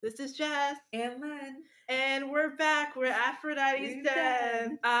This is Jess And Lynn. and we're back. We're Aphrodite's We're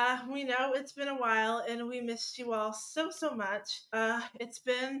Den. dead. We know it's been a while and we missed you all so much. It's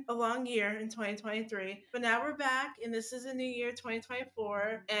been a long year in 2023, but now we're back and this is a new year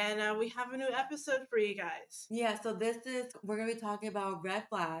 2024 and we have a new episode for you guys. Yeah, so we're gonna be talking about red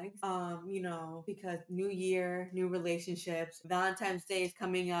flags. Because new year, new relationships, Valentine's Day is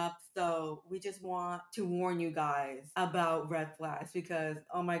coming up, so we just want to warn you guys about red flags because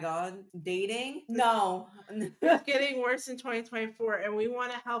oh my god, dating? No. It's getting worse in 2024 and we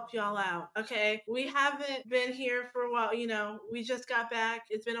want to help y'all out. Okay. We haven't been here for a while. We just got back.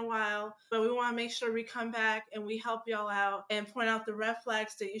 It's been a while, but we want to make sure we come back and we help y'all out and point out the red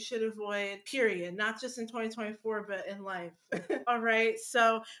flags that you should avoid, period. Not just in 2024, but in life. All right.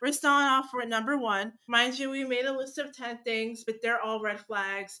 So we're starting off with number one. Mind you, we made a list of 10 things, but they're all red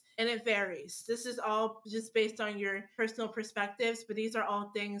flags and it varies. This is all just based on your personal perspectives, but these are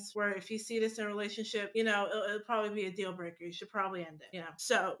all things where if you see this in a relationship, it'll probably be a deal breaker. You should probably end it.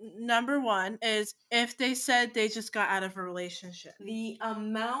 So number one is if they said they just got out of a relationship. The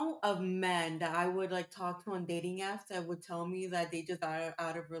amount of men that I would like talk to on dating apps that would tell me that they just got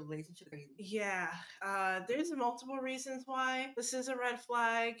out of a relationship. Yeah, there's multiple reasons why this is a red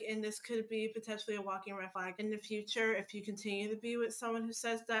flag, and this could be potentially a walking red flag in the future if you continue to be with someone who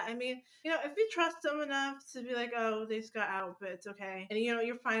says that. I mean, if you trust them enough to be like, oh, they just got out, but it's okay, and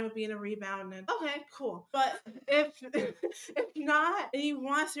you're fine with being a rebound, and okay, cool. But if if not, and you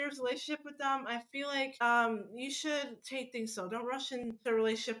want a serious relationship with them, I feel like you should take things slow. Don't rush into a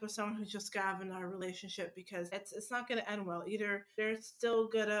relationship with someone who just got out of a relationship because it's not going to end well. Either they're still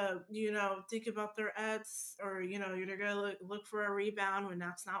gonna think about their ex, or you're gonna look for a rebound when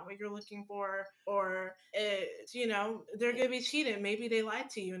that's not what you're looking for, or they're gonna be cheated. Maybe they lied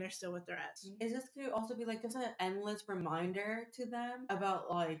to you and they're still with their ex. Is this could also be like just an endless reminder to them about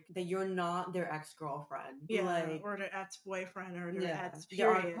like that you're not their ex-girlfriend, or their ex-boyfriend or their ex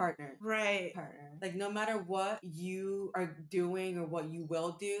their period partner, right? like no matter what you are doing or what you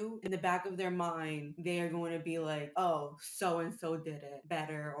will do, in the back of their mind they are going to be like, oh, so and so did it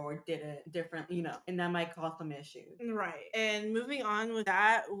better or did it different, and that might cause some issues. Right. And moving on with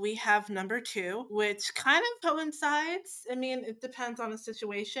that, we have number two, which kind of coincides. I mean, it depends on the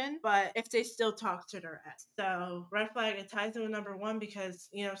situation, but if they still talk to their ex. So, red flag, it ties in with number one because,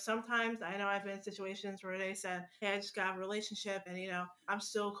 sometimes I know I've been in situations where they said, hey, I just got a relationship and, I'm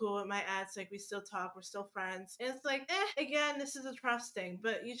still cool with my ex. Like, we still talk, we're still friends. And it's like, again, this is a trust thing,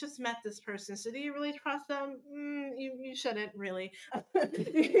 but you just met this person. So, do you really trust them? You shouldn't really.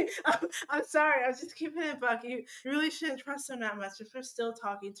 I'm sorry. I was just keeping it buck. You really shouldn't trust them that much. If they're still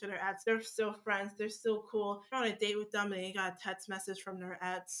talking to their ex, they're still friends, they're still cool. You're on a date with them and you got a text message from their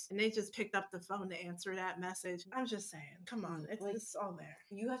ex and they just picked up the phone to answer that message. I'm just saying, come on, it's all there.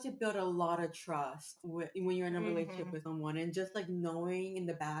 You have to build a lot of trust when you're in a relationship with someone, and just like knowing in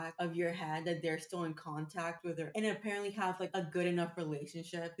the back of your head that they're still in contact with her and apparently have like a good enough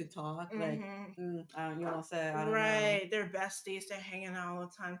relationship to talk. Like, you know, say, I don't know. They're besties. They're hanging out all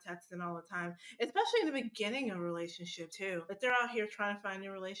the time, texting all the time, especially in the beginning of a relationship too. Like they're out here trying to find a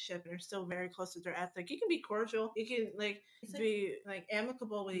new relationship and they're still very close to their ex. Like you can be cordial, you can be like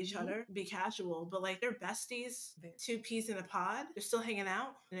amicable with each other, be casual, but like they're besties, two peas in a pod. They're still hanging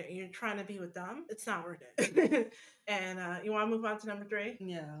out, and you're trying to be with them. It's not worth it. And you want to move on to number three?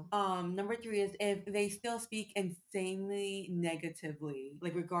 Yeah. Number three is if they still speak insanely negatively,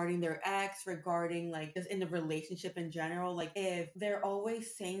 like regarding their ex, regarding like just in the relationship in general. Like if they're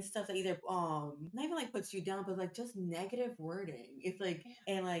always saying stuff that either not even like puts you down, but like just negative wording. It's like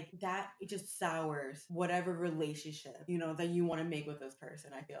and like that it just sours whatever relationship that you want to make with this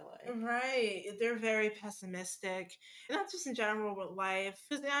person. I feel like right. They're very pessimistic, and not just in general with life,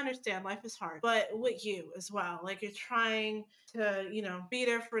 because they understand life is hard, but with you as well. Like you're trying to, be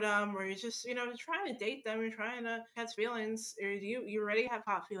there for them, or you're just, you're trying to date them, you're trying to catch feelings, or you already have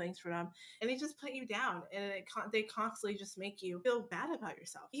hot feelings for them, and they just put you down, and they constantly just make you feel bad about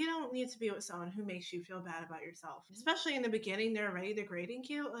yourself. You don't need to be with someone who makes you feel bad about yourself, especially in the beginning. They're already degrading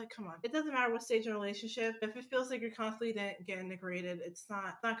you. Like, come on, it doesn't matter what stage in a relationship. If it feels like you're constantly getting degraded, it's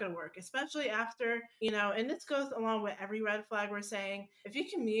not going to work, especially after, and this goes along with every red flag we're saying. If you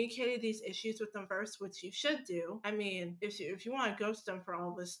communicated these issues with them first, which you should do, I mean, if you want to ghost them for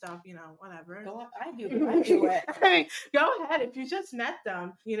all this stuff, whatever. I do it. I mean, go ahead. If you just met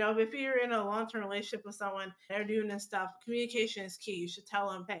them, if you're in a long-term relationship with someone, they're doing this stuff, communication is key. You should tell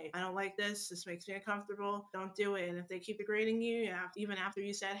them, hey, I don't like this. This makes me uncomfortable. Don't do it. And if they keep degrading you, even after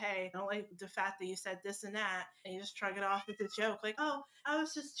you said, hey, I don't like the fact that you said this and that, and you just shrug it off with a joke, like, oh, I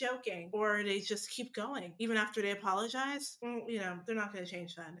was just joking, or they just keep going even after they apologize. they're not going to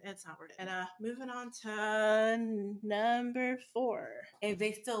change then. It's not worth it. And moving on to number 4. If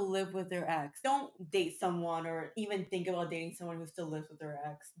they still live with their ex, don't date someone or even think about dating someone who still lives with their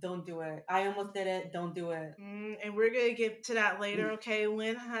ex. Don't do it. I almost did it. Don't do it. And we're going to get to that later, okay?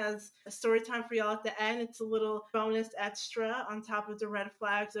 Lynn has a story time for y'all at the end. It's a little bonus extra on top of the red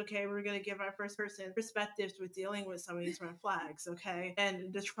flags, okay? We're going to give our first person perspectives with dealing with some of these red flags, okay?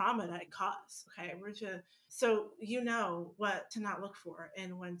 And the trauma that it caused, okay? We're just so you know what to not look for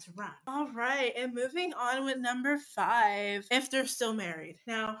and when to run. All right, and moving on with number 5, if they're still married.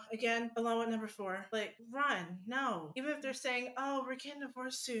 Now, again, along with number 4, like run. No. Even if they're saying, oh, we're getting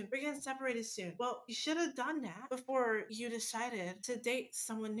divorced soon, we're getting separated soon. Well, you should have done that before you decided to date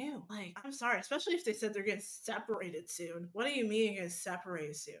someone new. Like, I'm sorry, especially if they said they're getting separated soon. What do you mean you're getting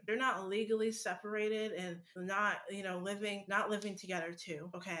separated soon? They're not legally separated and not, not living together too,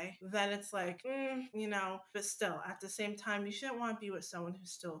 okay? Then it's like, but still, at the same time, you shouldn't want to be with someone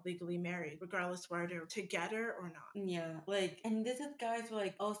who's still legally married, regardless whether they're together or not. Yeah, like, and this is guys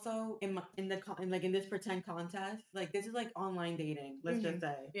like also in this pretend contest, like this is like online dating, let's just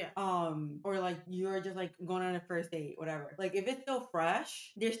say, Yeah. or like you're just like going on a first date, whatever. Like if it's still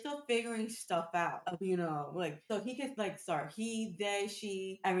fresh, they're still figuring stuff out, like so he could like start he, they,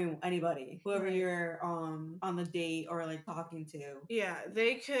 she, I mean anybody, whoever Right. you're on the date or like talking to. Yeah,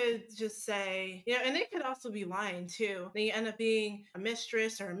 they could just say, and they could also be lying too. They end up being a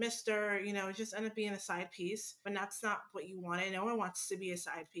mistress or a mister, just end up being a side piece, but that's not what you wanted. No one wants to be a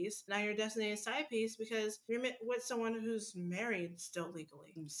side piece. Now you're designated a side piece because you're with someone who's married still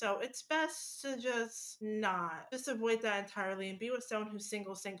legally. So it's best to just avoid that entirely and be with someone who's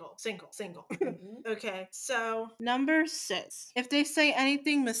single. Okay, so number 6. If they say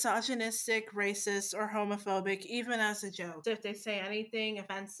anything misogynistic, racist, or homophobic, even as a joke. So if they say anything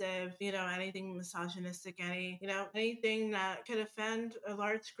offensive, anything misogynistic, anything that could offend a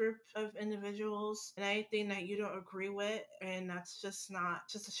large group of individuals, and anything that you don't agree with, and that's just not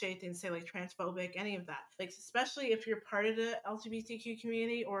just a shady thing to say, like transphobic, any of that. Like, especially if you're part of the LGBTQ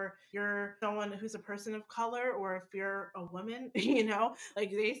community or you're someone who's a person of color, or if you're a woman,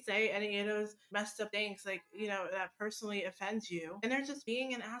 like they say any of those messed up things, like, that personally offends you, and they're just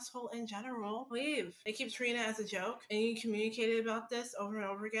being an asshole in general, leave. They keep treating it as a joke, and you communicated about this over and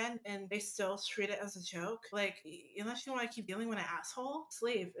over again, and they still treat it as a joke. Like, unless you want to keep dealing with an asshole, just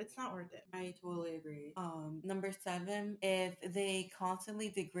leave. It's not worth it. I totally agree. Number 7, if they constantly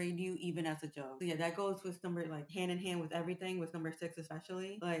degrade you even as a joke. So yeah, that goes with number like hand in hand with everything, with number 6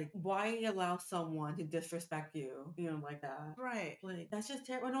 especially. Like, why allow someone to disrespect you, like that? Right. Like, that's just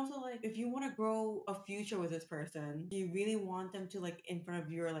terrible. And also, like, if you want to grow a future with this person, do you really want them to, like, in front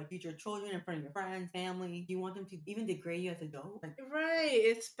of your like future children, in front of your friends, family, do you want them to even degrade you as a joke? Like,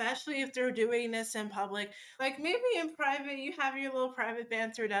 right, especially if they're doing this in public. Like, maybe in private you have your little private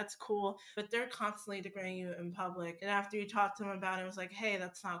banter, that's cool, but they're constantly degrading you in public, and after you talk to them about it, it was like, hey,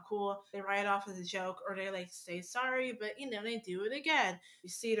 that's not cool, they write it off as a joke, or they like say sorry, but they do it again. You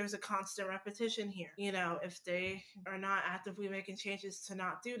see, there's a constant repetition here. If they are not actively making changes to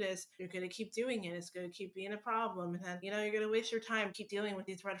not do this, you're going to keep doing it. It's going to keep being a problem, and then you're going to waste your time keep dealing with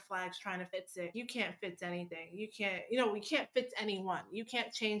these red flags trying to fix it. You can't fix anything. You can't, we can't fix anyone. You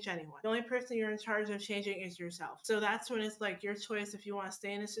can't change anyone. The only person you're in charge of changing is yourself. So that's when it's like your choice if you want to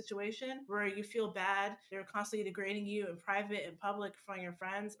stay in a situation where you feel bad, they're constantly degrading you in private, in public, in front of your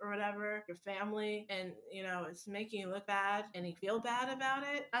friends or whatever, your family, and it's making you look bad and you feel bad about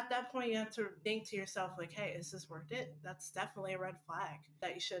it. At that point, you have to think to yourself, like, hey, is this worth it? That's definitely a red flag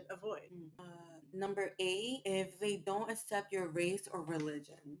that you should avoid. Number 8, if they don't accept your race or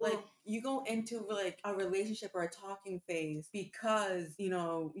religion. Like, you go into like a relationship or a talking phase because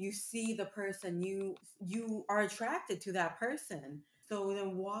you see the person, you are attracted to that person. So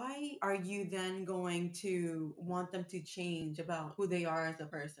then why are you then going to want them to change about who they are as a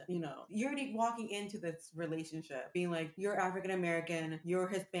person? You're already walking into this relationship being like, you're African American, you're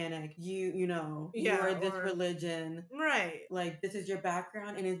Hispanic, you're this religion. Right. Like, this is your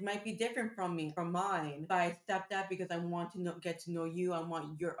background, and it might be different from mine. But I accept that because I want to get to know you. I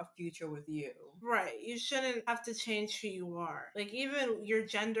want a future with you. Right. You shouldn't have to change who you are. Like, even your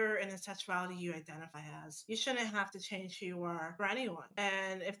gender and the sexuality you identify as, you shouldn't have to change who you are for anyone.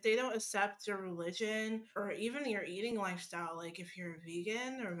 And if they don't accept your religion or even your eating lifestyle, like if you're a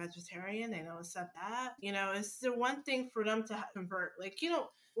vegan or vegetarian, they don't accept that. It's the one thing for them to convert. Like,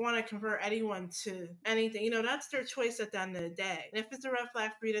 want to convert anyone to anything. That's their choice at the end of the day. And if it's a red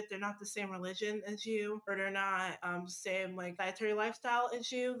flag for you that they're not the same religion as you, or they're not same like dietary lifestyle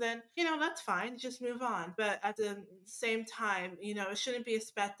as you, then that's fine. Just move on. But at the same time, it shouldn't be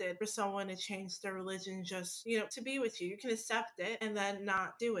expected for someone to change their religion just to be with you. You can accept it and then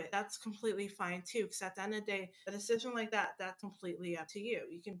not do it. That's completely fine too. Because at the end of the day, a decision like that's completely up to you.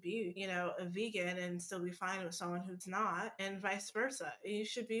 You can be a vegan and still be fine with someone who's not, and vice versa. You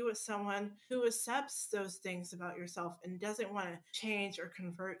should be with someone who accepts those things about yourself and doesn't want to change or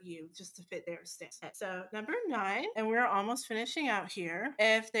convert you just to fit their stance. So number 9, and we're almost finishing out here.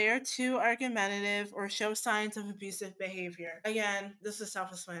 If they are too argumentative or show signs of abusive behavior, again, this is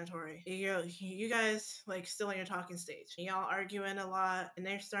self-explanatory. You guys like still in your talking stage. Y'all arguing a lot, and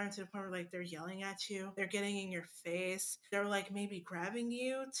they're starting to the point where like they're yelling at you, they're getting in your face, they're like maybe grabbing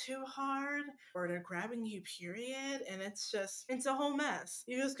you too hard, or they're grabbing you period, and it's a whole mess.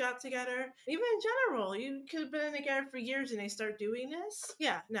 You just got together. Even in general, you could have been together for years and they start doing this.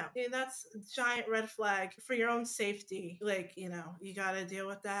 Yeah, no. That's a giant red flag for your own safety. Like, you gotta deal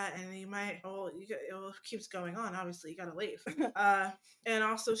with that, and you might it keeps going on, obviously you gotta leave. And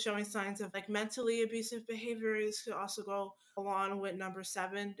also showing signs of like mentally abusive behaviors could also go along with number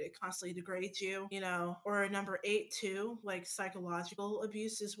 7. It constantly degrades you, or number 8 too, like psychological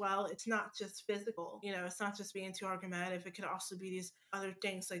abuse as well. It's not just physical, it's not just being too argumentative. It could also be these other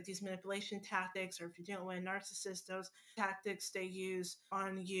things like these manipulation tactics, or if you're dealing with a narcissist, those tactics they use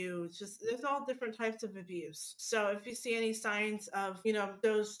on you. It's just, there's all different types of abuse. So if you see any signs of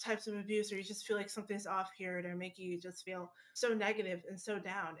those types of abuse, or you just feel like something's off here, they're making you just feel so negative and so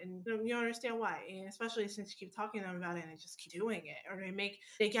down, and you don't understand why, and especially since you keep talking to them about it and they just keep doing it, or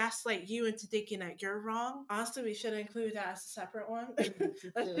they gaslight you into thinking that you're wrong. Honestly, we should include that as a separate one.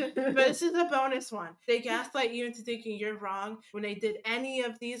 But this is a bonus one. They gaslight you into thinking you're wrong when they did any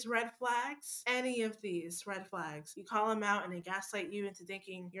of these red flags. You call them out and they gaslight you into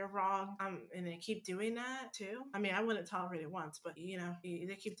thinking you're wrong, and they keep doing that too. I mean, I wouldn't tolerate it once, but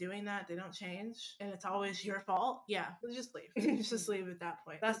they keep doing that, they don't change, and it's always your fault. Yeah, just leave. Just leave at that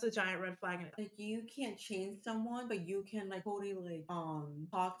point. That's the giant red flag in it. Like, you can't change someone, but you can like totally like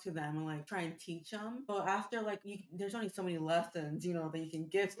talk to them and like try and teach them. But after like there's only so many lessons that you can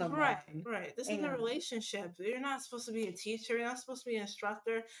give someone. Right. This is a relationship. You're not supposed to be a teacher. You're not supposed to be an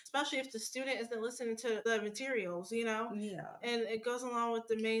instructor, especially if the student isn't listening to the materials. Yeah. And it goes along with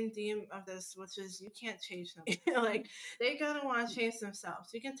the main theme of this, which is you can't change them. Like, they gotta want to change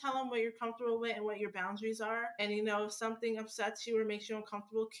themselves. You can tell them what you're comfortable with and what your boundaries are, and if something upsets you or makes you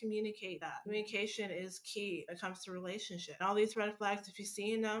uncomfortable, communicate that. Communication is key when it comes to relationship. And all these red flags, if you're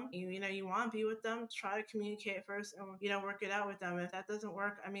seeing them, you want to be with them, try to communicate first and work it out with them. If that doesn't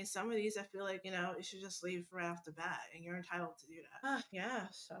work, I mean, some of these I feel like you should just leave right off the bat, and you're entitled to do that. Yeah.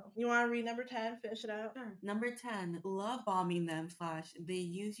 So you want to read number 10? Finish it out. Sure. Number 10, love bombing them / they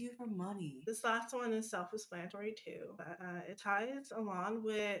use you for money. This last one is self-explanatory too. It ties along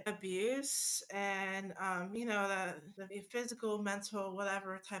with abuse and the physical, mental,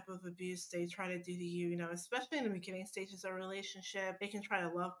 whatever type of abuse they try to do to you. Especially in the beginning stages of a relationship, they can try to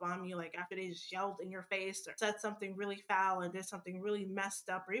love bomb you, like after they just yelled in your face or said something really foul and did something really messed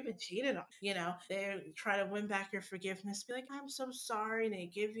up, or even cheated on. They try to win back your forgiveness, be like, I'm so sorry, and they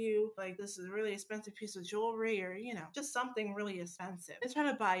give you like this is a really expensive piece of jewelry, or just something really expensive. They try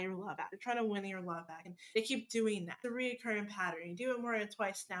to buy your love back. They're trying to win your love back, and they keep doing that. It's a recurring pattern. You do it more than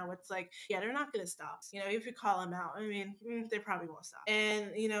twice now. It's like, yeah, they're not going to stop. If you call them out, I mean, they probably won't stop.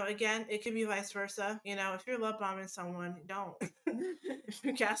 And again, it could be vice versa. If you're love bombing someone, don't. If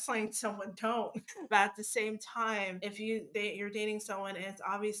you're gaslighting someone, don't. But at the same time, if you're dating someone and it's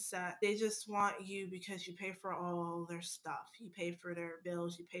obvious that they just want you because you pay for all their stuff, you pay for their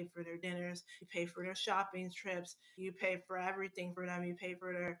bills, you pay for their dinners, you pay for their shopping trips, you pay for everything for them, you pay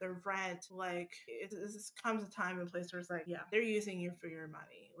for their rent, like it comes a time and place where it's like, yeah, they're using you for your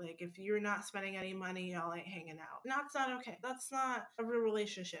money. Like, if you're not spending any money, y'all ain't hanging out. And that's not okay. That's not a real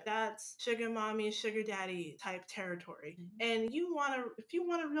relationship. That's sugar mommy, sugar daddy type territory. And if you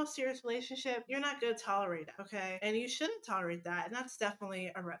want a real serious relationship, you're not going to tolerate that, okay? And you shouldn't tolerate that. And that's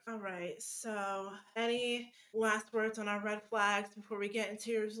definitely a red flag. All right. So any last words on our red flags before we get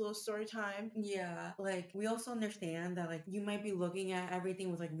into your little story time? Yeah, like we also understand that like you might be looking at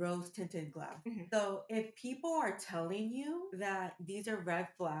everything with like rose tinted glass. So if people are telling you that these are red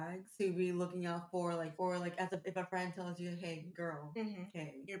flags to be looking out for, like, or like if a friend tells you, hey girl,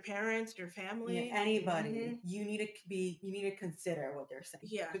 hey, your parents, your family, anybody, you need to consider what they're saying.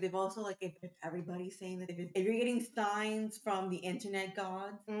 Yeah. But they've also like if everybody's saying that, if you're getting signs from the internet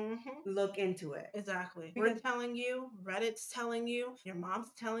gods, look into it. Exactly. Because We're telling you, Reddit's telling you, your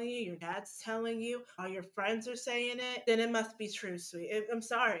mom's telling you, your dad's telling you, all your friends are saying it, then it must be true, sweet. I'm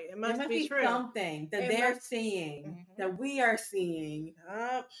sorry. It there must must be be true. something that It they're must- seeing that we are seeing.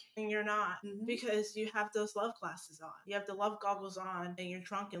 And you're not, because you have those love glasses on. You have the love goggles on, and you're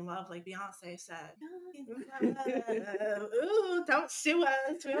drunk in love, like Beyonce said. Ooh, don't sue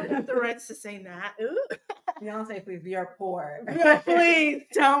us. We don't have the rights to say that. Ooh. Beyonce, please, we are poor. Please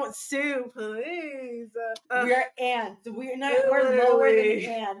don't sue, please. We are ants. We're not. We're lower than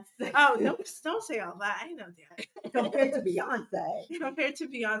ants. Oh, don't say all that. I know that. Compared to Beyonce. Compared to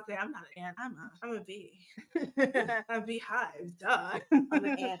Beyonce, I'm not an ant. I'm a bee. A beehive. Duh. I'm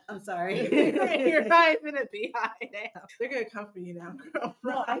an ant. I'm sorry. You're not even a beehive. Damn. They're gonna come for you now, girl.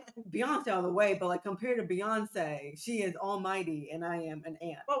 No, Beyonce all the way, but like compared to Beyonce, she is almighty, and I am an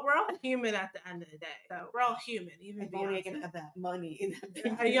ant. But we're all human at the end of the day. So we're all human, even If only I Beyonce. can have that money in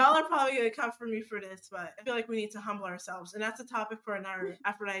that Y'all are probably gonna come for me for this, but I feel like we need to humble ourselves, and that's a topic for another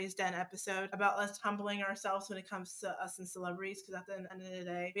Aphrodite's Den episode about us humbling ourselves when it comes to us and celebrities. Because at the end of the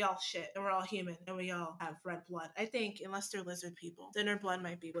day, we all shit, and we're all human, and we all have red blood. I think unless they're lizard people, then their blood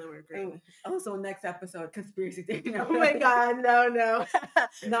might be blue or green. Also, next episode, conspiracy theory. Oh my god, no.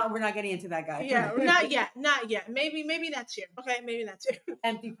 No, we're not getting into that, guys. Yeah, not yet. Maybe next year. Okay, maybe next year.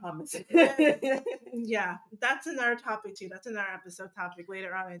 Empty promises. Yeah, that's another topic too. That's another episode topic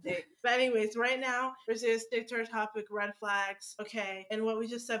later on in the day. But anyways, right now we're just gonna stick to our topic: red flags. Okay, and what we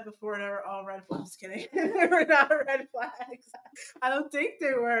just said before, they were all red flags. Kidding, they were not red flags. I don't think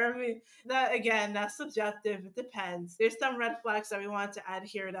they were. I mean, that again, that's subjective. It depends. There's some red flags that we wanted to add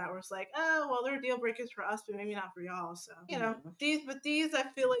here that was like, oh, well, they're deal breakers for us, but maybe not for y'all. So these I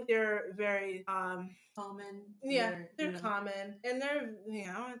feel like they're very common. Yeah, they're common, and they're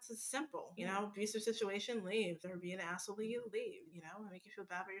it's just simple. Abusive situation, leave. They're being an asshole, you leave. Make you feel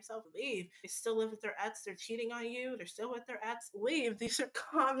bad about yourself, leave. They still live with their ex. They're cheating on you. They're still with their ex. Leave. These are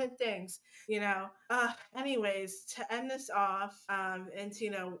common things. Anyways, to end this off, and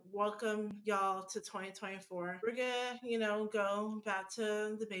to welcome y'all to 2024. We're gonna go back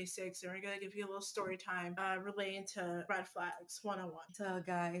to the basics, and we're gonna give you a little story time relating to red flags 101. So,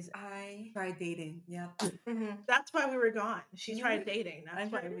 guys, I tried dating. Yep. That's why we were gone. She tried dating.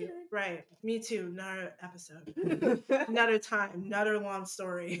 That's why we. Right. Me too. Another episode. Another time. Another long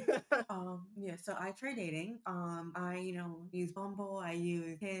story. Yeah. So I tried dating. I use Bumble. I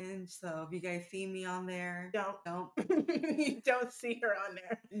use Hinge. So if you guys see me on there, don't. You don't see her on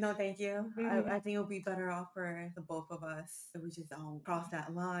there. No, thank you. I think it'll be better off for the both of us if we just don't cross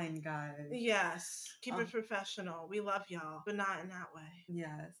that line, guys. Yes. Keep it professional. We love y'all, but not in that way.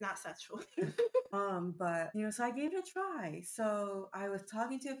 Yes. Not sexually. But so I gave it a try. So I was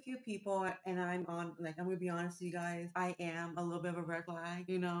talking to a few people, and I'm gonna be honest with you guys, I am a little bit of a red flag,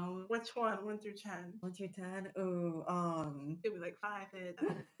 Which one? 1 through 10. 1 through 10. Oh, it'd be like 5.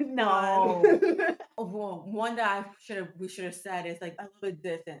 No. Well, one that we should have said is like a little bit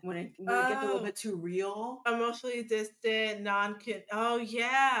distant when it gets a little bit too real. Emotionally distant, not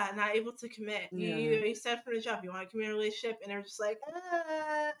able to commit. Yeah. You said from the jump you want to commit a relationship, and they're just like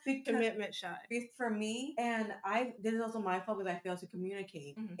commitment shy. For me, and this is also my fault because I fail to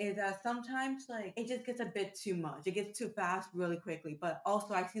communicate, is that sometimes like it just gets a bit too much. It gets too fast really quickly, but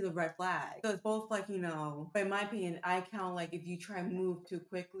also I see the red flag. So it's both like, but in my opinion, I count like if you try and move too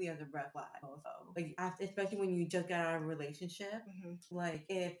quickly as a red flag also. Like especially when you just get out of a relationship, like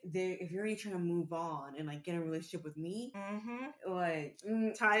if you're already trying to move on and like get a relationship with me, like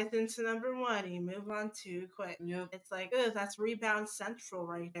ties into number 1, you move on too quick. Yep. It's like, that's rebound central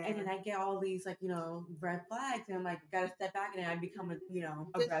right there. And then I get all these like, red flags, and I'm like, gotta step back, and then I become a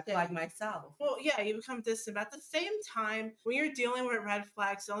red flag myself. Well, yeah, you become distant. But at the same time, when you're dealing with red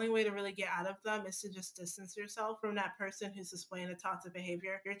flags, the only way to really get out of them is to just distance yourself from that person who's displaying a toxic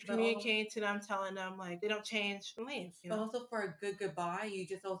behavior. You're communicating to them, telling them like they don't change, and leave. But also for a good goodbye, you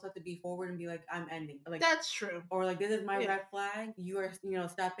just also have to be forward and be like, I'm ending. Like that's true. Or like, this is my red flag. You are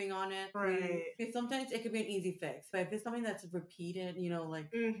stepping on it. Right. Because sometimes it could be an easy fix, but if it's something that's repeated,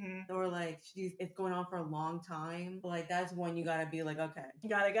 or like it's going on for a long time, like that's when you gotta be like, okay, you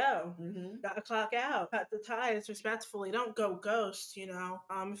gotta go. Gotta clock out. Cut the ties respectfully. Don't go ghost.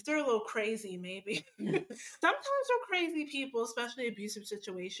 If they're a little crazy, maybe. Sometimes they're crazy people, especially abusive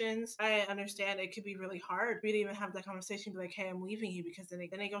situations. I understand it could be really hard for you to even have that conversation. Be like, hey, I'm leaving you, because then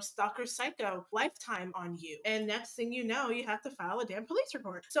they go stalker psycho lifetime on you, and next thing you know, you have to file a damn police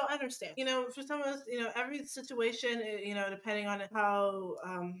report. So I understand. For some of us, every situation, depending on how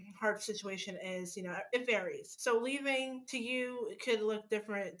hard the situation situation is, it varies. So leaving to you could look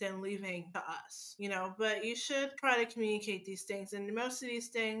different than leaving to us, but you should try to communicate these things. And most of these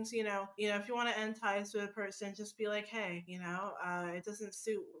things, if you want to end ties with a person, just be like, hey, it doesn't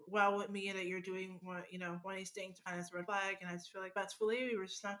suit well with me that you're doing one of these things kind of red flag. And I just feel like that's fully, we were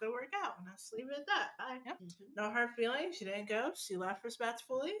just not going to work out. And let's leave it at that. Bye. Yep. No hard feelings. She didn't ghost. She left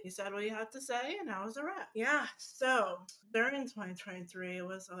respectfully. You said what you had to say, and that was a wrap. Yeah. So during 2023, it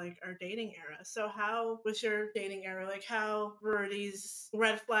was like our dating era. So how was your dating era? Like, how were these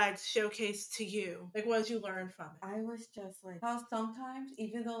red flags showcased to you? Like, what did you learn from it? I was just like, how sometimes,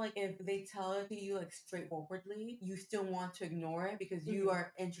 even though like if they tell it to you like straightforwardly, you still want to ignore it because you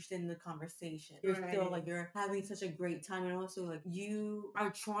are interested in the conversation. You're still like, you're having such a great time, and also like you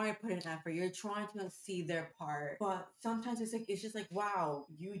are trying to put in effort. You're trying to like, see their part, but sometimes it's like it's just like, wow,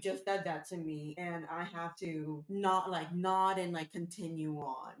 you just said that to me, and I have to not like nod and like continue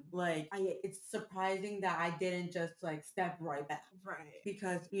on. Like it's surprising that I didn't just like step right back. Right.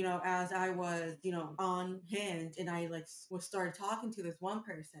 Because, as I was, on Hinge and I like was started talking to this one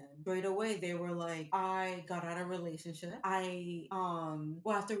person, straight away they were like, I got out of a relationship.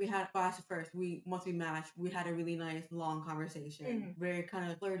 Once we matched, we had a really nice long conversation. Very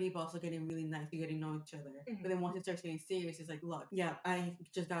kind of flirty, but also getting really nice to getting to know each other. But then once it starts getting serious, it's like, look, yeah, I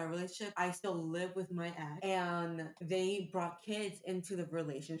just got a relationship. I still live with my ex, and they brought kids into the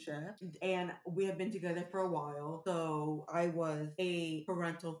relationship, and we have been together for a while. So I was a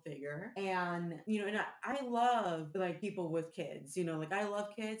parental figure, and and I love like people with kids. Like I love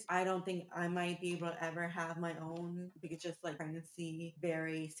kids. I don't think I might be able to ever have my own because just like pregnancy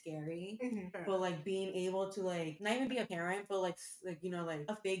very scary. But like being able to like not even be a parent, but like like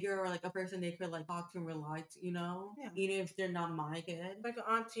a figure or like a person they could like talk to and rely to, even if they're not my kid, like an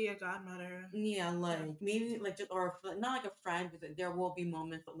auntie, a godmother. Yeah, like maybe like just or not like a friend because there will be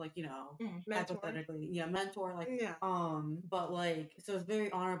moments, but like Mentor. hypothetically, mentor, like Yeah. but like so it's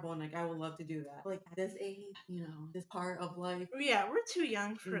very honorable, and like I would love to do that. Like at this age, this part of life. Yeah, we're too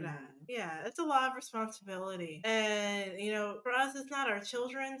young for that. Yeah, it's a lot of responsibility, and for us, it's not our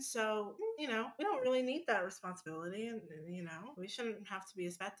children, so we don't really need that responsibility, and we shouldn't have to be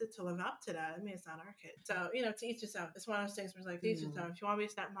expected to live up to that. I mean, it's not our kid, so to each his own. It's one of those things where it's like, to each his own. If you want to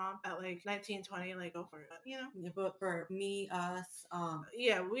be a stepmom at like 19, 20, like go for it. But, Yeah, but for me, us,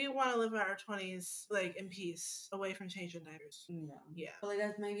 yeah, we want to live our 20s like in peace, away from changing diapers. Yeah. But like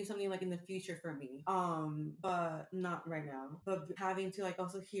that's maybe something like in the future for me. But not right now. But having to like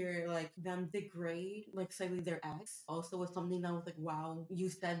also hear like them degrade like slightly their ex also was something that was like, wow, you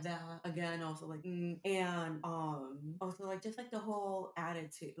said that again. Also like, and also like just like the whole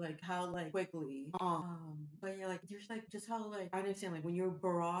attitude, like how like quickly, but yeah, like there's like just how like I understand like when you're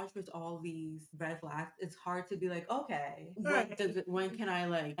barraged with all these red flags, it's hard to be like, okay, when can I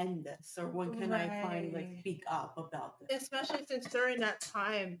like end this, or when can I finally like speak up about this? Especially since during that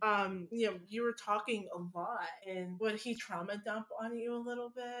time, you were talking a lot, and would he trauma dump on you a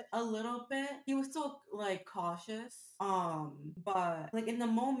little bit? A little bit. He was still like cautious. But like in the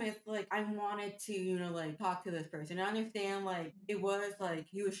moment, like I wanted to, like talk to this person. I understand like it was like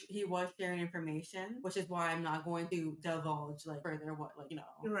he was sharing information, which is why I'm not going to divulge like further what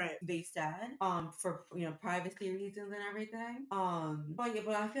like they said for privacy reasons and everything. But yeah,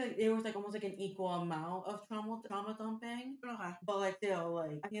 but I feel like it was like almost like an equal amount of trauma dumping. Okay. But like still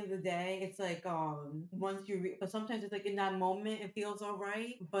like at the end of the day, it's like once you but sometimes it's like in that moment it feels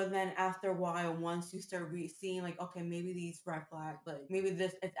alright, but then after a while, once you start seeing like, okay, maybe these red flags, like maybe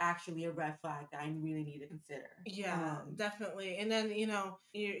this is actually a red flag that I really need to consider. Yeah, definitely. And then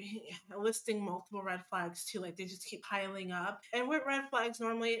you're listing multiple red flags too, like they just keep piling up. And with red flags,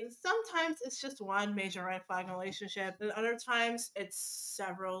 normally sometimes it's just one major red flag in a relationship, and other times it's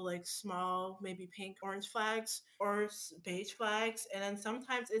several like small, maybe pink, orange flags or beige flags, and then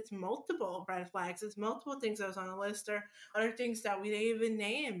sometimes it's multiple red flags. It's multiple things that was on the list, or other things that we didn't even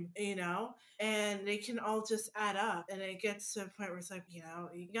name, and they can all just add up, and it gets to a point where it's like, you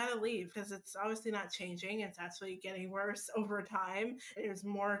gotta leave because it's obviously not changing. It's actually getting worse over time. There's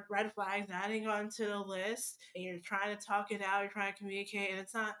more red flags adding onto the list, and you're trying to talk it out, you're trying to communicate, and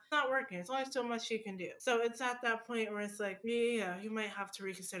it's not working. It's only so much you can do. So it's at that point where it's like, yeah, you might have to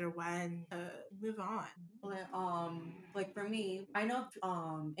reconsider when to move on. Like for me, I know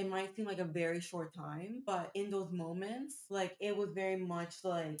it might seem like a very short time, but in those moments, like it was very much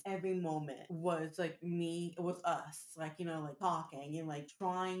like every moment was like me, it was us, like like talking and like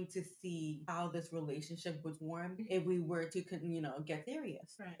trying to see how this relationship would form if we were to get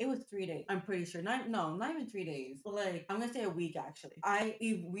serious. Right. It was 3 days. I'm pretty sure. Not even 3 days. Like I'm gonna say a week actually.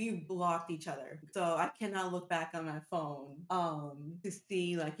 We blocked each other, so I cannot look back on my phone to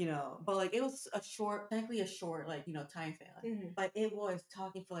see like, but like it was technically a short, like, time span. But it was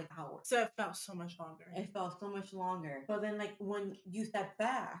talking for like hours. So it felt so much longer. It felt so much longer. But then, like, when you step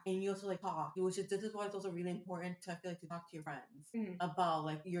back and you also like talk, this is why it's also really important to, I feel like, to talk to your friends about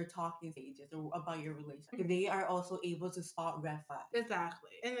like your talking stages or about your relationship. They are also able to spot red flags.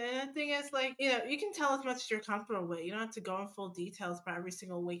 Exactly. And the thing is, like, you can tell as much as you're comfortable with. You don't have to go in full details about every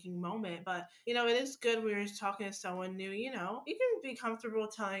single waking moment. But, it is good when you're talking to someone new, you can be comfortable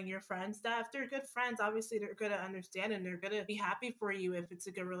telling your friends that if they're good friends, obviously they're going to understand and they're going to be happy for you if it's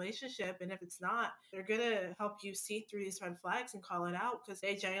a good relationship. And if it's not, they're going to help you see through these red flags and call it out because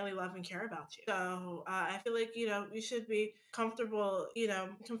they genuinely love and care about you. So I feel like, you should be comfortable,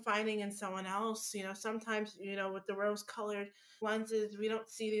 confining in someone else. Sometimes, with the rose colored lenses, we don't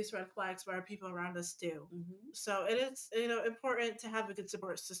see these red flags, but our people around us do. So it is, important to have a good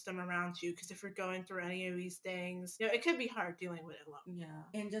support system around you because if you're going through any of these things, it could be hard dealing with it alone.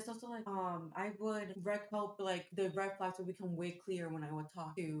 Yeah, and just also like I would hope like the red flags would become way clearer when I would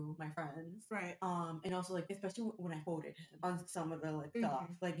talk to my friends, right? And also like especially when I quoted him on some of the like stuff.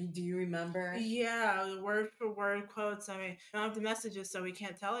 Like, do you remember? Yeah, the word for word quotes. I mean, I don't have the messages, so we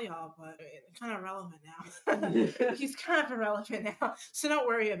can't tell y'all, but it's kind of relevant now. He's kind of irrelevant now, so don't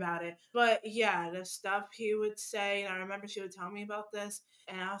worry about it. But yeah, the stuff he would say, and I remember she would tell me about this,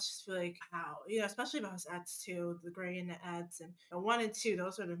 and I was just like, how, especially about his ads too, the gray in the ads, and 1 and 2,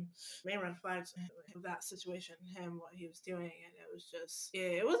 those are the main red flags of that situation, him, what he was doing, and it was just,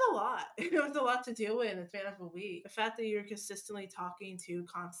 it was a lot. It was a lot to deal with in the span of a week. The fact that you're consistently talking to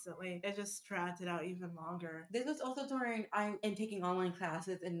constantly, it just dragged it out even longer. This was also during I am taking online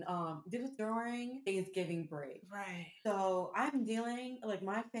classes, and this was during Thanksgiving break. Right. So I'm dealing like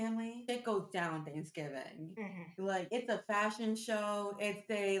my family. It goes down Thanksgiving. Like it's a fashion show. It's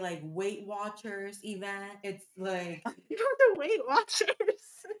a like Weight Watchers event. It's like the Weight Watchers.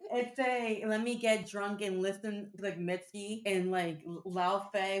 It's a let me get drunk and listen to like Mitski and like Lao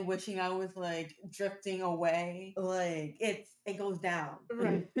Fei wishing I was like drifting away. Like it goes down.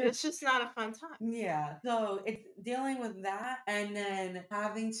 Right. It's just not a fun time. Yeah. So it's dealing with that and then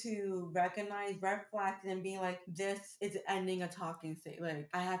having to recognize red flags and being like, this is ending a talking stage. Like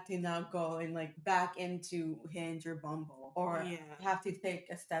I have to now go and like back into Hinge or Bumble or have to take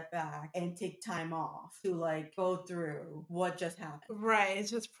a step back and take time off to like go through what just happened. Right.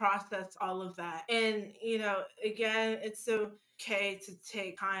 It's just process all of that. And, again, it's okay to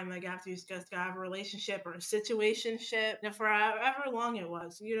take time, like after you just have a relationship or a situationship, and for however long it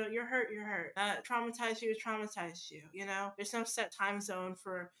was, you're hurt, traumatized you, traumatized you, there's no set time zone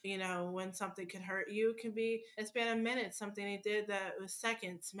for, when something could hurt you. It can be, it's been a minute, something they did that was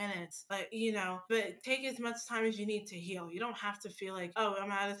seconds, minutes, but take as much time as you need to heal. You don't have to feel like, oh, I'm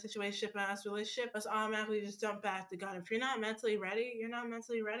out of a situation, I'm out of a relationship, let's automatically just jump back to God. If you're not mentally ready, you're not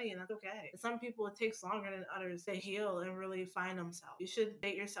mentally ready, and that's okay. For some people, it takes longer than others to heal and really find themselves. You should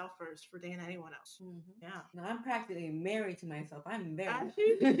date yourself first for dating anyone else. Yeah. No, I'm practically married to myself. I'm married. As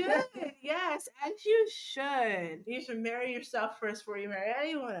you should. Yes, as you should. You should marry yourself first before you marry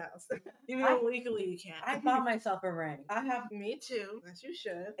anyone else. Even though legally you can't. I bought myself a ring. I have. Me too. As you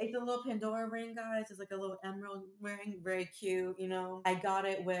should. It's a little Pandora ring, guys. It's like a little emerald ring. Very cute, I got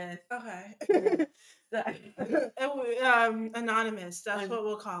it with. Okay. Anonymous. That's what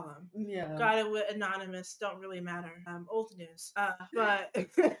we'll call them. Yeah. Got it with anonymous. Don't really matter. Old news. But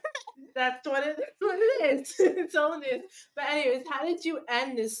that's what it is. It's old news. But anyways, how did you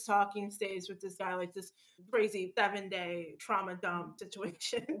end this talking stage with this guy, like this crazy 7-day trauma dump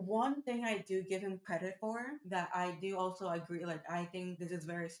situation? One thing I do give him credit for that I do also agree, like I think this is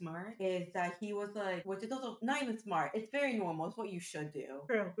very smart, is that he was like, which is also not even smart. It's very normal. It's what you should do.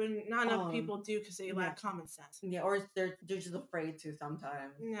 True, but not enough people do because they lack common sense. Yeah, or they're just afraid to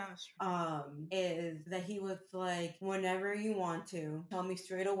sometimes. Yeah, that's true. Is that he was like, whenever you want to, tell me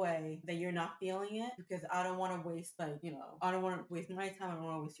straight away that you're not feeling it because I don't want to waste I don't want to waste my time. I don't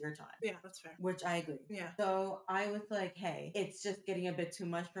want to waste your time. Yeah, that's fair. Which I agree. Yeah. So I was like, hey, it's just getting a bit too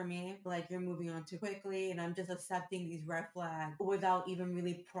much for me. Like you're moving on too quickly, and I'm just accepting these red flags without even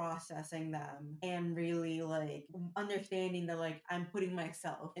really processing them and really like understanding that like I'm putting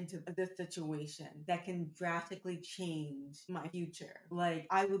myself into this situation that can drastically change my future. Like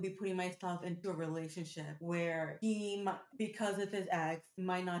I would be putting myself into a relationship where he, because of his ex,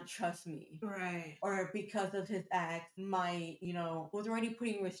 might not trust trust me. Right. Or because of his ex, might, was already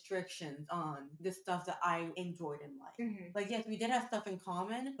putting restrictions on the stuff that I enjoyed in life. Mhm. Like, yes, we did have stuff in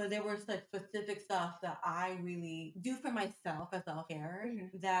common, but there was like specific stuff that I really do for myself as self-care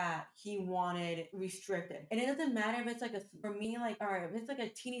that he wanted restricted. And it doesn't matter if it's like for me, like, all right, if it's like a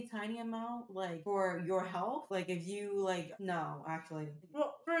teeny tiny amount, like for your health, like if you like, no, actually,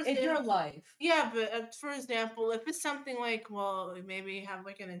 Well, it's your life. Yeah, but for example, if it's something like, well, maybe you have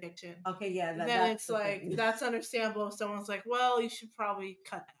like an addiction. Okay, yeah, then that's it's the like thing. that's understandable if someone's like, well, you should probably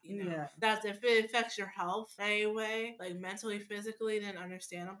cut that, Yeah. That's if it affects your health anyway, like mentally, physically, then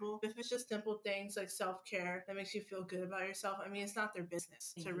understandable. If it's just simple things like self-care that makes you feel good about yourself, I mean, it's not their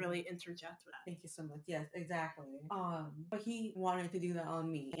business to really interject with that. Thank you so much. Yes, exactly. But he wanted to do that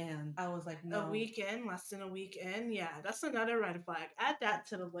on me, and I was like, no. A weekend, less than a weekend, yeah, that's another red flag. Add that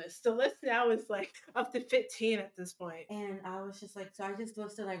to the list. The list now is like up to 15 at this point. And I was just like, so I just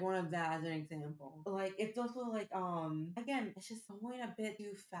listed like one of that as an example. Like it's also like, again, it's just going a bit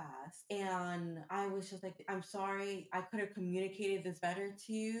too fast. And I was just like, I'm sorry, I could have communicated this better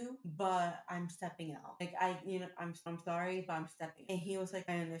to you, but I'm stepping out. Like I'm sorry, but I'm stepping. And he was like,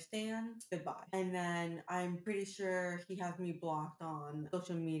 I understand. Goodbye. And then I'm pretty sure he has me blocked on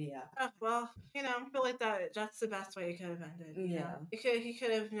social media. Well, I feel like that's the best way it could have ended. Yeah. He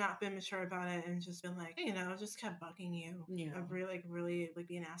could have not been mature about it and just been like, just kept bugging you. Yeah. Really like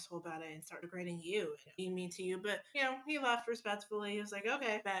be an asshole about it and start degrading you, being mean to you. But he left respectfully. He was like,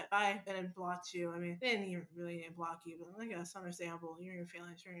 okay, bet, bye, and then blocked you. I mean, he didn't really block you, but I guess understandable. You're in your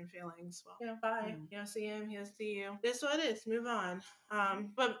feelings. You're in your feelings. Well, bye. See him. He'll see you. This what it is. Move on.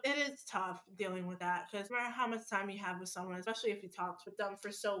 But it is tough dealing with that because no matter how much time you have with someone, especially if you talked with them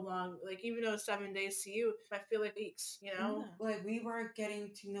for so long, like even though 7 days to you, I feel like weeks, Yeah. Like we were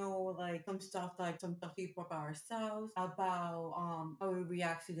getting to know like some stuff people about ourselves, about how we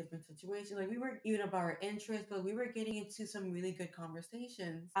react to different situations. Like we were even about our interests, but we were getting into some really good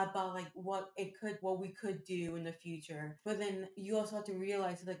conversations about like what we could do in the future. But then you also have to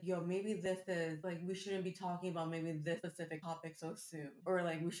realize like, maybe this is like we shouldn't be talking about maybe this specific topic so soon. Or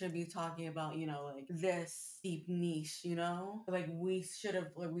like we shouldn't be talking about, like this deep niche, Like we should have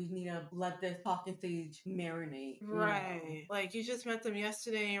like we need to let this talking stage marinate. Right. Like you just met them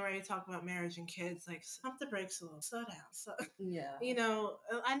yesterday and you're ready to talk about marriage and kids. Like pump the brakes a little, slow down. So yeah.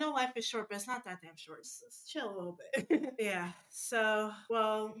 I know life is short, but it's not that damn short. So chill a little bit. Yeah. So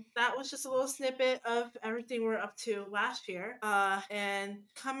well, that was just a little snippet of everything we're up to last year. And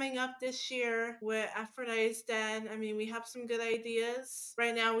coming up this year with Aphrodite's Den, I mean, we have some good ideas.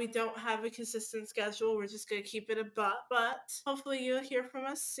 Right now we don't have a consistent schedule. We're just gonna keep it a but hopefully you'll hear from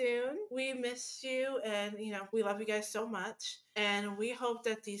us soon. We missed you and we love you guys so much. And we hope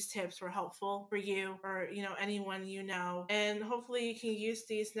that these tips were helpful for you or, anyone And hopefully you can use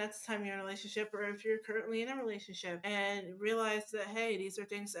these next time you're in a relationship or if you're currently in a relationship and realize that, hey, these are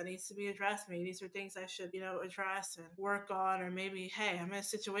things that needs to be addressed. Maybe these are things I should, address and work on. Or maybe, hey, I'm in a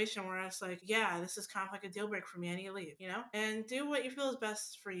situation where it's like, yeah, this is kind of like a deal break for me. I need to leave, And do what you feel is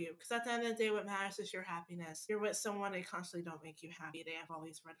best for you. Because at the end of the day, what matters is your happiness. You're with someone, they constantly don't make you happy. They have all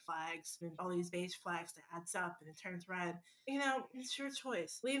these red flags and all these beige flags that adds up and it turns red. It's your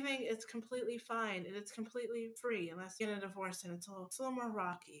choice. Leaving is completely fine and it's completely free unless you get a divorce and it's a little more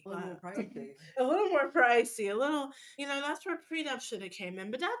rocky. A little more pricey. A little more pricey. A little, that's where prenup should have came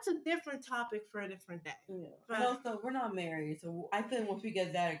in. But that's a different topic for a different day. Yeah. But, and also, we're not married, so I feel once we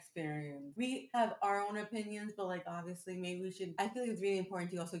get that experience, we have our own opinions, but like obviously, maybe we should. I feel like it's really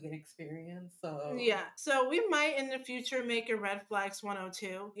important to also get experience. So yeah, so we might in the future make a red flags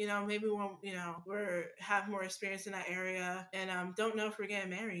 102. Maybe when we're have more experience in that area, and don't know if we're getting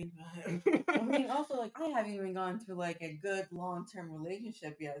married. But I mean, also like I haven't even gone through like a good long term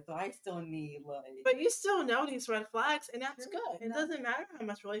relationship yet, so I still need like. But you still know these red flags, and that's Sure. good. It doesn't matter how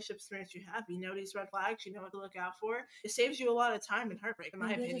much relationship experience you have. You know these red flags. You know what to look out for. It saves you a lot of time and heartbreak, in my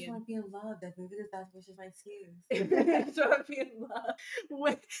Maybe opinion. I just want to be in love. Maybe that's just my excuse. I just want to be in love.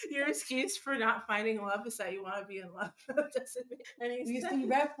 What your excuse for not finding love is that you want to be in love. Doesn't make any You sense. see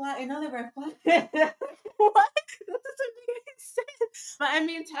red flag, another red flag. What? That doesn't make any sense. But I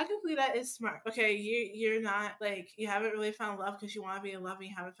mean, technically, that is smart. Okay, you're not like you haven't really found love because you want to be in love and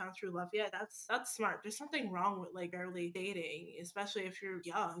you haven't found true love yet. That's smart. There's something wrong with like early dating, especially if you're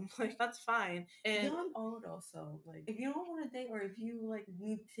young. Like that's fine. And young, old, also like if you don't want to date or if you like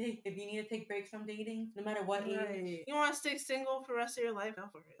if you need to take breaks from dating, no matter what age, you want to stay single for the rest of your life, go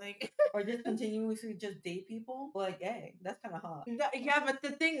for it. Like or just continuously just date people. Like, hey, that's kind of hot. Yeah, but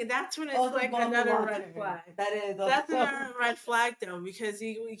the thing that's when it's Also, like another red flag. That is That's another red red flag though, because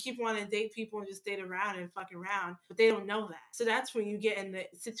you keep wanting to date people and just date around and fuck around, but they don't know that. So that's when you get in the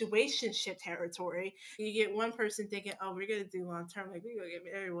situationship territory. You get one person thinking, oh, we're gonna do long term, like we're gonna get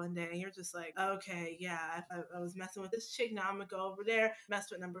married one day, and you're just like, okay, yeah, I was messing with this chick, now I'm gonna go over there,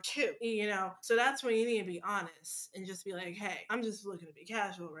 mess with number two, you know. So that's when you need to be honest and just be like, hey, I'm just looking to be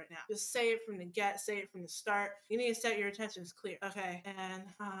casual right now. Just say it from the get, say it from the start. You need to set your intentions clear. Okay. And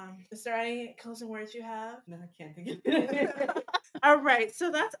is there any closing words you have? No, I can't think of it. All right,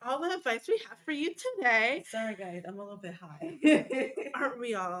 so that's all the advice we have for you today. Sorry, guys, I'm a little bit high. Aren't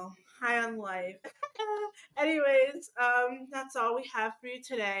we all high on life? Anyways, that's all we have for you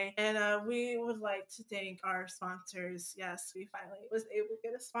today, and we would like to thank our sponsors. Yes, we finally was able to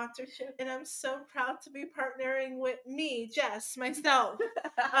get a sponsorship, and I'm so proud to be partnering with me, Jess, myself.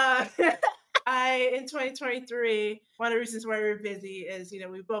 uh, in 2023, one of the reasons why we're busy is,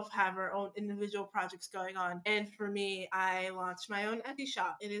 we both have our own individual projects going on. And for me, I launched my own Etsy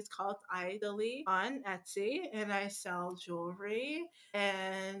shop. It is called Idly on Etsy, and I sell jewelry,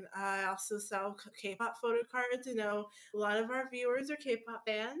 and I also sell K-pop photo cards. A lot of our viewers are K-pop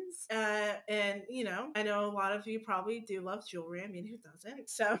fans, and I know a lot of you probably do love jewelry. I mean, who doesn't?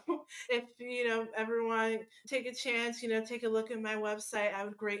 So if everyone take a chance, take a look at my website, I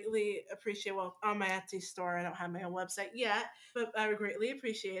would greatly appreciate. Well, on my Etsy store, I don't have my own website yet, but I would greatly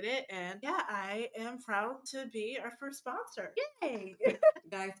appreciate it. And yeah, I am proud to be our first sponsor. Yay!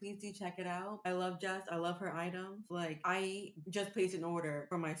 Guys, please do check it out. I love Jess. I love her items. Like, I just placed an order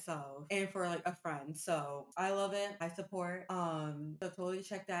for myself and for like a friend. So I love it. I support. So totally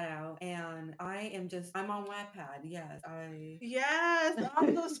check that out. And I'm on Wattpad. Yes,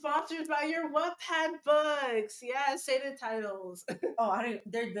 also sponsored by your Wattpad books. Yes, say the titles.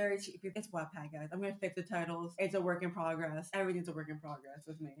 They're very cheap. It's Wattpad, guys. I'm gonna fix the titles. It's a work in progress. Everything's a work in progress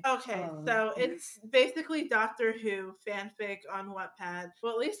with me. Okay, so it's basically Doctor Who fanfic on Wattpad.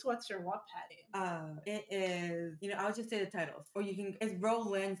 Well, at least what's your Wattpad name? It is, I'll just say the titles. Or it's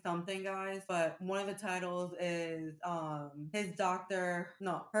Roland something, guys, but one of the titles is his doctor,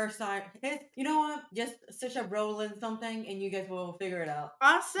 no, her sign, you know what? Just search up Roland something and you guys will figure it out.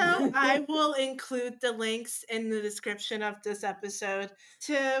 Also, I will include the links in the description of this episode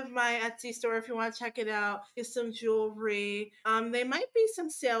to my Etsy store if you want to check it out. Get some jewelry. There might be some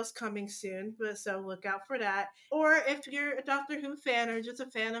sales coming soon, but so look out for that. Or if you're a Doctor Who fan or just a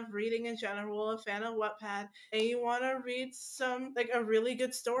fan of reading in general, a fan of Wattpad, and you want to read some like a really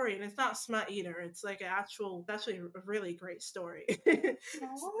good story, and it's not smut either. It's like actually a really great story.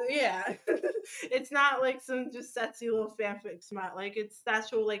 Yeah, it's not like some just sexy little fanfic smut. Like it's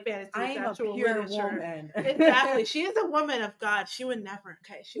actual like fantasy. I am actual a pure literature. woman. Exactly. She is a woman of God. She would never.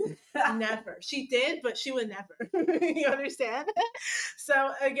 Okay, she would never. She did, but she would never. You understand?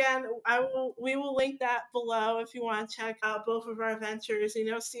 So again, we will link that below if you want to check out both of our ventures.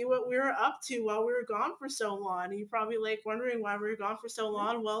 See what we were up to while we were gone for so long. You're probably like wondering why we were gone for so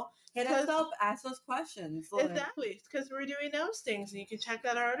long. Well, hit us up, ask those questions. Exactly, because we're doing those things, and you can check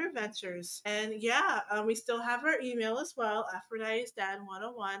out our other ventures. And yeah, we still have our email as well,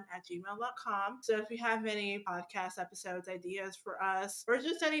 aphroditesdad101@gmail.com. So if you have any podcast episodes, ideas for us, or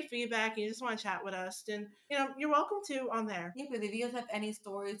just any feedback, and you just want to chat with us, then you're welcome to on there. Yeah, but if you guys have any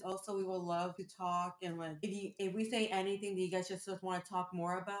stories, also we will love to talk. And like, if we say anything that you guys just want to talk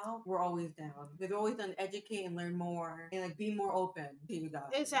more about, we're always down. We're always done educate and learn more, and like be more open to you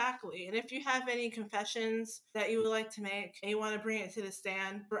guys. Exactly. And if you have any confessions that you would like to make and you want to bring it to the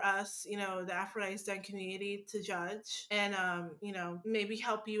stand for us, the Aphrodite's Den community to judge and maybe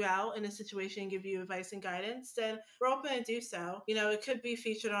help you out in a situation, give you advice and guidance, then we're open to do so. It could be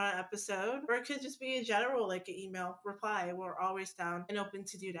featured on an episode, or it could just be a general like an email reply. We're always down and open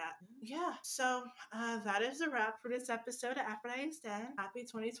to do that. Yeah. So that is a wrap for this episode of Aphrodite's Den. Happy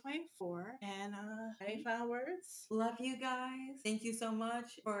 2024. And any final words? Love you guys. Thank you so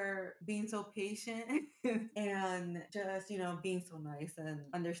much for being so patient and just, being so nice and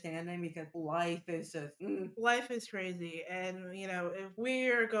understanding, because life is just life is crazy. And if we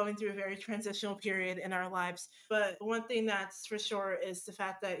are going through a very transitional period in our lives, but one thing that's for sure is the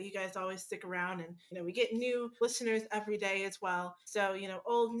fact that you guys always stick around, and we get new listeners every day as well. So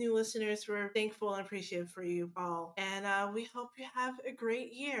old new listeners, we're thankful and appreciative for you all, and we hope you have a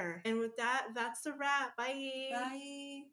great year. And with that, that's a wrap. Bye. Bye.